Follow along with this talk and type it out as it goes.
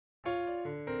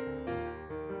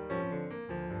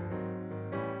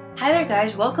Hi there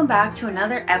guys, welcome back to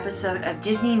another episode of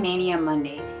Disney Mania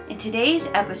Monday. In today's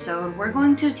episode, we're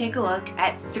going to take a look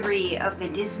at 3 of the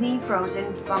Disney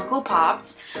Frozen Funko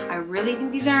Pops. I really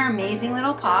think these are amazing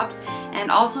little pops, and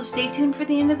also stay tuned for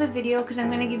the end of the video because I'm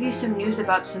going to give you some news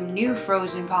about some new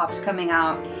Frozen Pops coming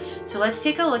out. So let's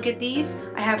take a look at these.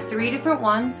 I have 3 different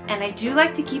ones, and I do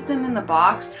like to keep them in the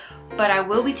box, but I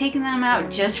will be taking them out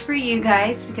just for you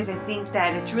guys because I think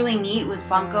that it's really neat with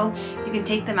Funko. You can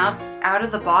take them out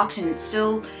of the box and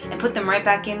put them right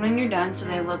back in when you're done, so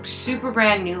they look super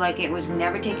brand new, like it was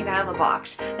never taken out of the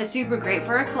box. That's super great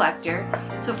for a collector.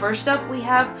 So first up we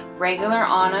have regular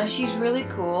Anna. She's really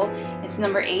cool. It's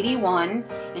number 81,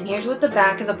 and here's what the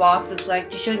back of the box looks like,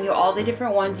 just showing you all the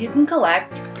different ones you can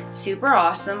collect. Super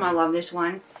awesome. I love this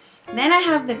one. Then I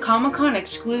have the Comic-Con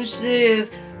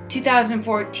exclusive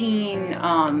 2014,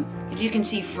 as you can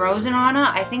see, Frozen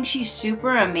Anna. I think she's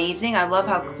super amazing. I love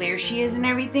how clear she is and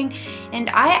everything. And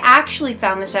I actually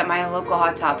found this at my local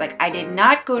Hot Topic. I did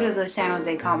not go to the San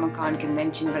Jose Comic-Con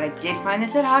convention, but I did find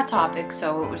this at Hot Topic,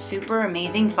 so it was super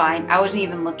amazing find. I wasn't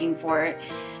even looking for it,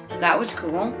 so that was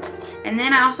cool. And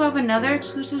then I also have another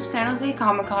exclusive San Jose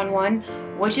Comic-Con one,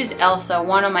 which is Elsa,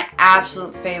 one of my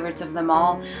absolute favorites of them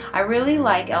all. I really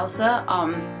like Elsa.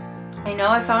 I know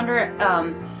I found her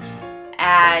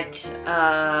at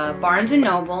Barnes &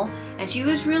 Noble, and she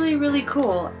was really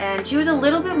cool, and she was a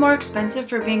little bit more expensive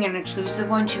for being an exclusive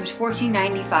one. She was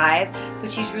 $14.95,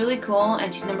 but she's really cool,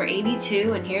 and she's number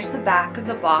 82, and here's the back of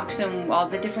the box and all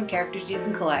the different characters you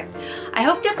can collect. I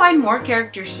hope to find more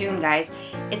characters soon, guys.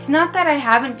 It's not that I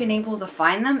haven't been able to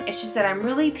find them, it's just that I'm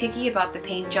really picky about the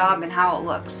paint job and how it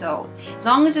looks, so as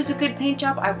long as it's a good paint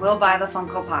job, I will buy the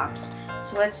Funko Pops.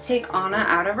 So let's take Anna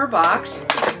out of her box.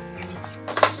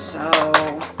 So,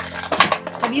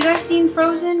 have you guys seen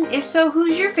Frozen? If so,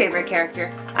 who's your favorite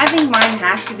character? I think mine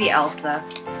has to be Elsa.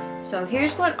 So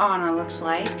here's what Anna looks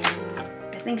like.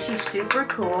 I think she's super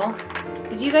cool.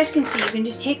 As you guys can see, you can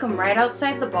just take them right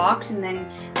outside the box and then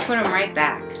put them right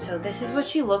back. So this is what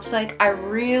she looks like. I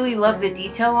really love the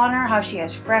detail on her, how she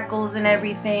has freckles and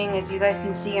everything, as you guys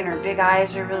can see, and her big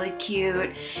eyes are really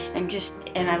cute.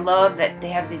 And I love that they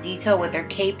have the detail with her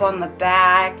cape on the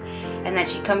back, and that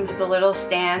she comes with a little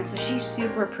stand, so she's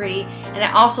super pretty. And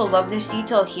I also love this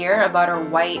detail here about her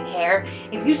white hair.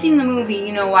 If you've seen the movie,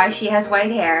 you know why she has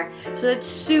white hair. So that's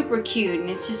super cute, and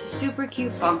it's just a super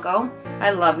cute Funko.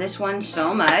 I love this one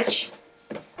so much.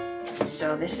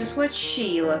 So this is what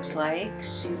she looks like.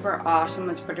 Super awesome.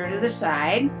 Let's put her to the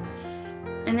side.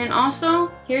 And then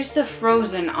also, here's the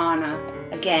Frozen Anna.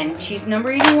 Again, she's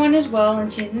number 81 as well,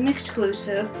 and she's an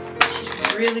exclusive.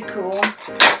 She's really cool.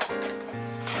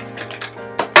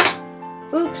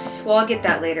 Oops, well, I'll get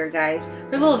that later, guys.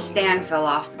 Her little stand fell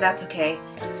off, but that's okay.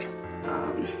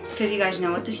 Because you guys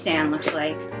know what the stand looks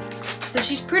like. So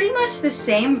she's pretty much the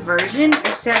same version,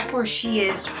 except for she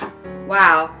is,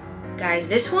 wow. Guys,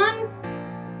 this one,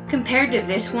 compared to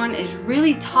this one, is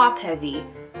really top heavy.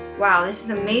 Wow, this is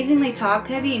amazingly top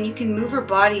heavy, and you can move her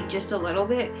body just a little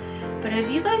bit. But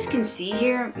as you guys can see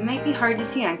here, it might be hard to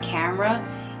see on camera,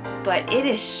 but it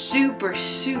is super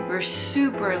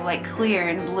like clear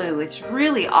and blue. It's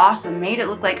really awesome. Made it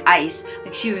look like ice,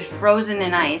 like she was frozen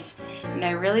in ice. And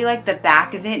I really like the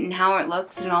back of it and how it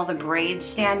looks, and all the braids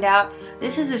stand out.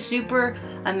 This is a super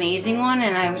amazing one,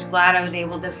 and I was glad I was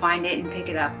able to find it and pick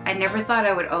it up. I never thought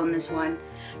I would own this one.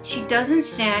 She doesn't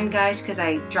stand, guys, because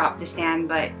I dropped the stand,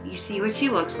 but you see what she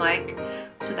looks like.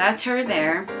 So that's her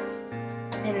there.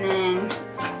 And then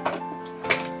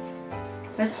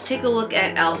let's take a look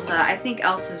at Elsa. I think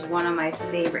Elsa's one of my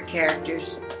favorite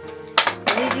characters.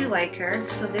 I really do like her.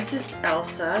 So this is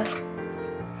Elsa.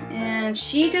 And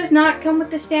she does not come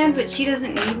with the stand, but she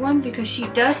doesn't need one because she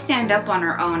does stand up on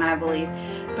her own, I believe.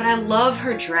 But I love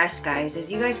her dress, guys.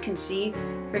 As you guys can see,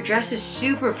 her dress is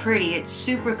super pretty. It's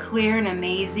super clear and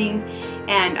amazing.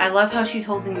 And I love how she's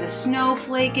holding the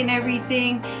snowflake and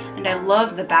everything. And I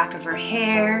love the back of her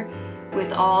hair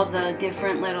with all the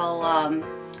different little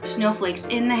snowflakes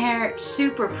in the hair. It's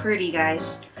super pretty,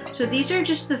 guys. So these are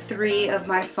just the 3 of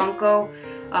my Funko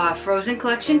Frozen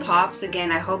Collection Pops.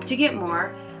 Again, I hope to get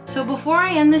more. So before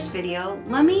I end this video,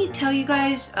 let me tell you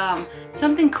guys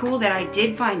something cool that I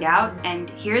did find out, and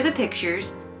here are the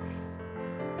pictures.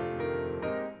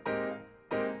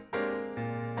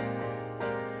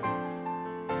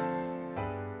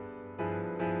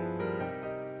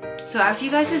 So after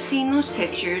you guys have seen those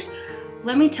pictures,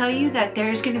 let me tell you that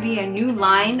there's going to be a new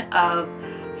line of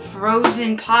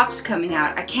Frozen Pops coming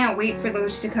out. I can't wait for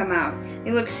those to come out.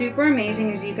 They look super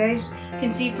amazing, as you guys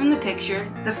can see from the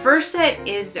picture. The first set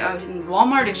is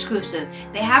Walmart exclusive.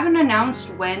 They haven't announced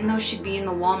when those should be in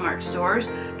the Walmart stores,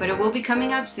 but it will be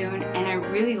coming out soon, and I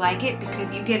really like it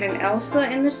because you get an Elsa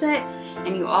in the set,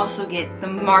 and you also get the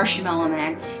Marshmallow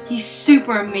Man. He's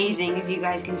super amazing, as you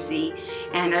guys can see,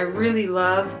 and I really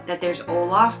love that there's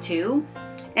Olaf too.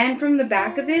 And from the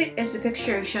back of it, as the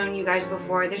picture I've shown you guys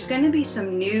before, there's going to be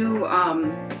some new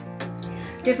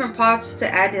different pops to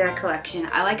add to that collection.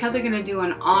 I like how they're going to do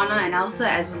an Anna and Elsa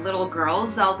as little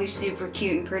girls. That'll be super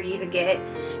cute and pretty to get.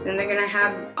 Then they're going to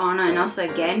have Anna and Elsa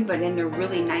again, but in their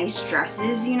really nice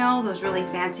dresses, you know, those really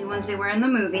fancy ones they wear in the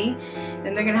movie.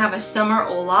 Then they're going to have a summer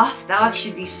Olaf. That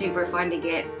should be super fun to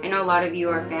get. I know a lot of you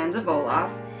are fans of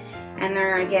Olaf. And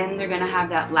they're gonna have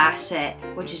that last set,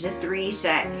 which is a 3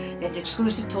 set that's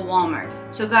exclusive to Walmart.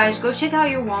 So guys, go check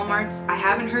out your Walmarts. I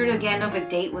haven't heard again of a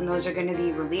date when those are gonna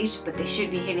be released, but they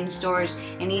should be hitting stores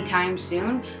anytime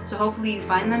soon. So hopefully you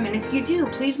find them, and if you do,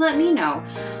 please let me know.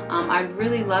 I'd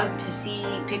really love to see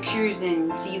pictures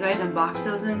and see you guys unbox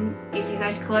those, and if you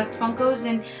guys collect Funkos,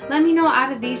 and let me know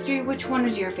out of these 3, which one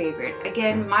is your favorite.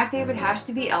 Again, my favorite has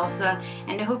to be Elsa,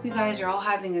 and I hope you guys are all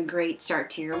having a great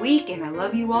start to your week, and I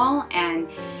love you all. And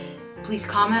please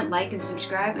comment, like, and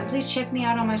subscribe, and please check me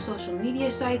out on my social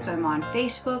media sites. I'm on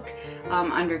Facebook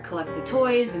under Collect the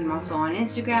Toys, and I'm also on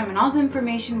Instagram, and all the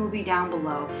information will be down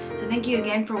below. So thank you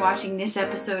again for watching this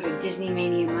episode of Disney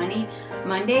Mania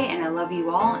Monday, and I love you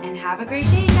all, and have a great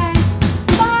day, guys.